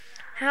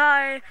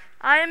Hi,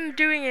 I'm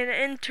doing an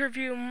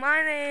interview.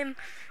 My name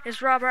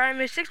is Robert.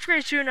 I'm a 6th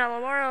grade student at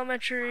Lamar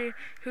Elementary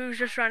who's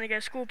just trying to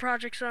get school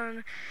projects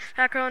on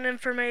background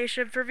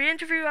information. For the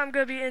interview, I'm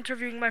going to be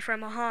interviewing my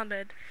friend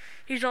Mohammed.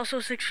 He's also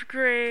a 6th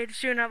grade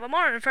student at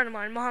Lamar and a friend of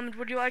mine. Mohammed,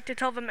 would you like to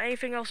tell them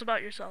anything else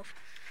about yourself?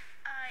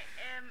 I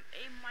am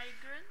a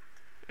migrant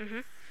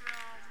from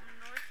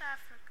North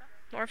Africa.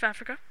 North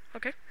Africa?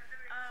 Okay.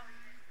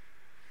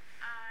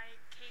 I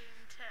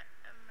came to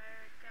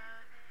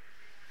America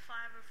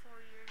 5 or 4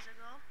 years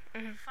ago.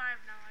 5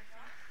 now, I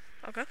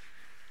think. Okay.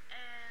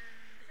 And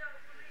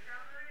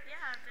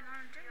yeah, I've been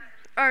on a journey.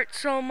 Alright,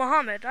 so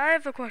Mohammed, I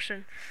have a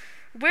question.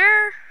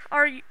 Where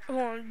are you?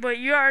 Hold on, but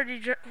you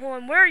already.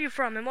 Hold on. Where are you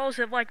from, and what was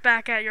it like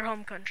back at your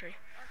home country?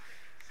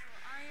 Okay, so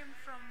I am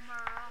from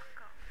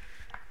Morocco.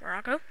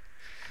 Morocco.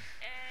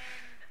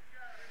 And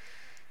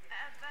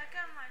back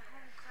at my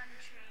home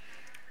country,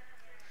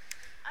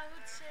 I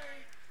would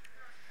say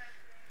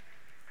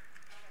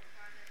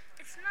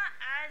it's not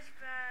as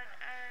bad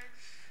as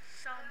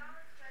some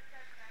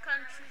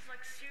countries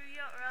like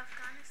Syria or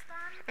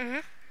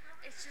Afghanistan.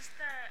 It's just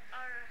that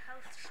our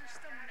health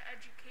system and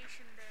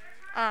education there,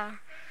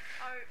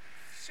 our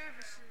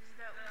services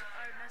that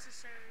are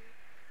necessary,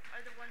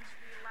 are the ones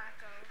we lack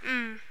of.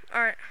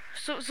 All right.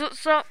 So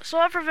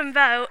other than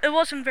that, it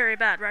wasn't very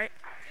bad, right?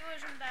 It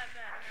wasn't that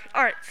bad. No.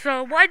 All right.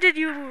 So why did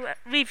you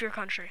leave your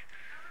country?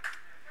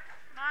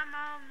 My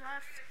mom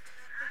left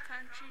the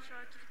country so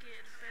I could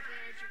get a better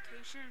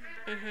education and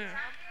a better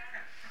job.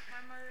 My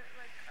mother,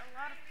 like a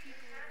lot of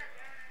people,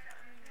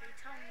 they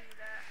tell me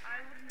that I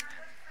wouldn't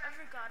have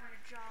ever gotten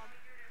a job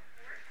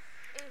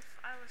if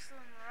I was still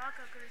in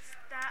Morocco, because it's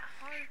that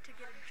hard to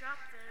get a job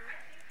there.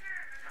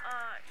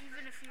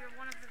 Even if you're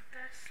one of the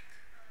best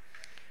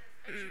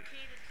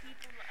educated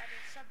people at a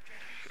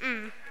subject, you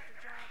still don't get the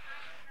job.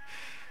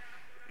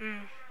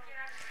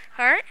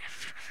 All right.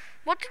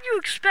 What did you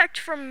expect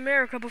from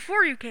America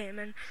before you came,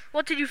 and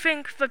what did you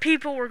think the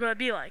people were going to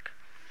be like?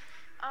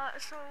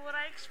 So what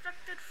I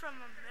expected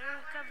from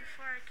America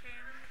before I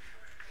came,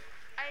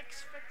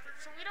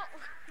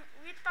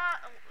 we thought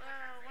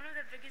one of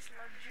the biggest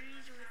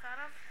luxuries we thought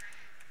of,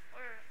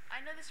 or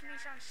I know this may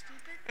sound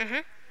stupid,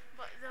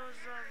 but those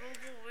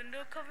rollable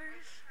window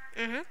covers.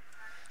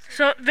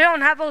 So they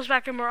don't have those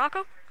back in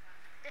Morocco?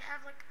 They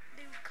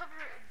would cover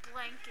it with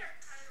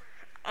blankets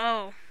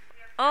Oh.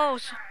 So,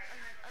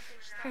 and other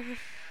stuff.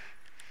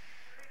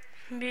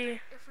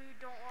 If we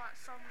don't want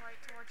sunlight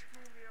to watch a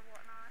movie or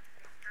whatnot.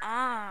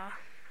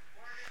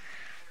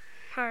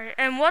 Alright,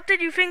 and what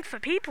did you think the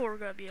people were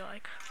going to be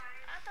like?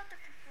 I thought the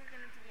people were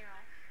gonna be,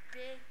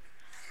 big,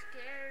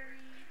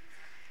 scary,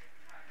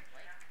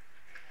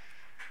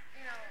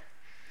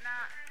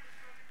 not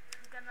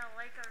gonna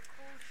like our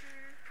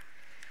culture.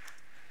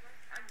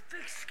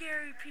 Big,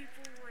 scary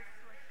people with,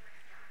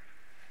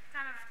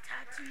 kind of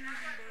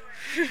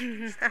tattoos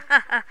and stuff.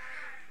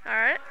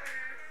 Alright.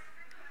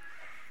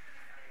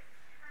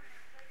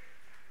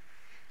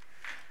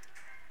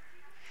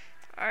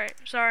 Alright,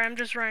 sorry, I'm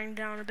just writing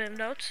down a bit of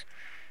notes.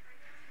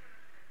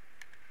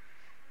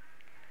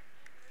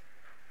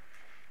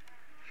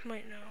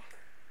 Wait, no.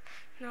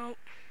 Nope.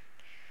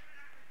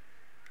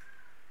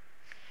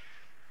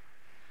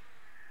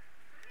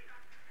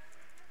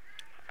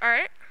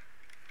 Alright.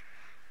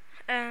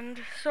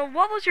 And so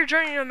what was your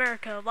journey to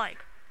America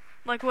like?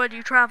 Like, what did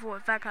you travel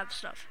with, that kind of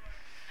stuff?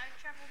 I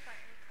traveled by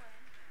airplane.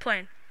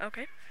 Plane,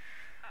 okay.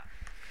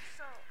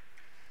 So,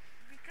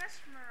 because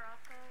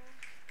Morocco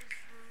is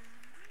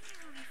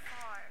really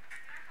far.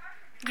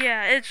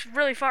 Yeah, it's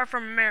really far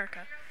from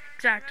America.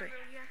 Exactly.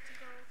 Remember, we have to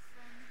go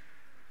from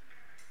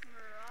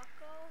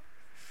Morocco,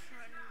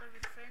 and live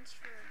in France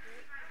for a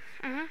bit,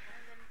 and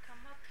then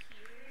come up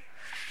here,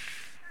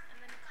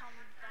 and then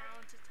come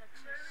down to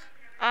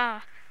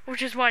Texas.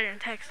 Which is why you're in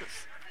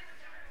Texas.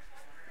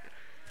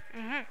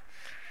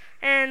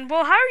 And,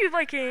 well, how are you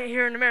liking it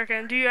here in America?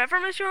 And do you ever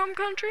miss your home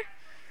country?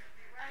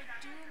 I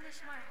do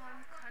miss my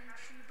home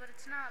country, but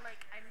it's not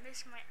like I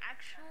miss my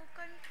actual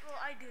country. Well,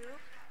 I do,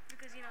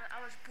 because, I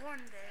was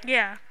born there.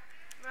 Yeah.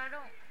 But I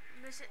don't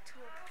miss it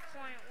to a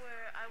point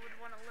where I would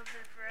want to live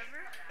there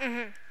forever.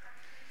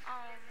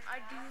 I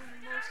do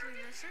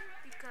mostly miss it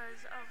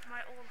because of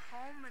my old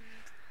home and,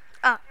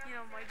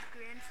 my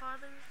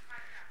grandfather,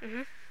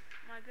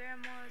 my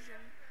grandmas,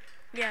 and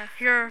Yeah,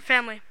 your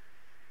family,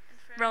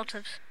 friends.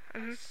 relatives.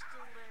 I'm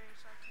still there,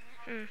 so I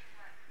can't,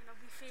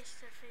 be face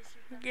to face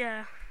with them.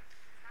 Yeah.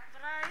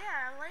 But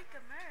I like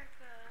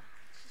America.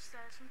 It's just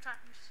that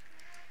sometimes,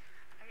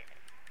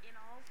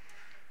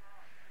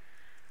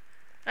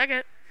 I get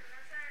it.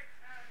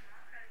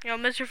 You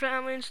don't miss your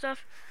family and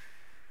stuff?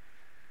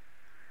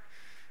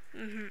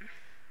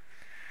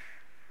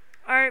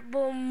 Alright,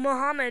 well,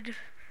 Mohammed,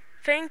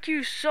 thank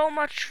you so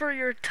much for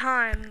your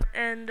time,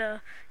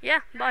 and,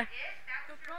 yeah, bye.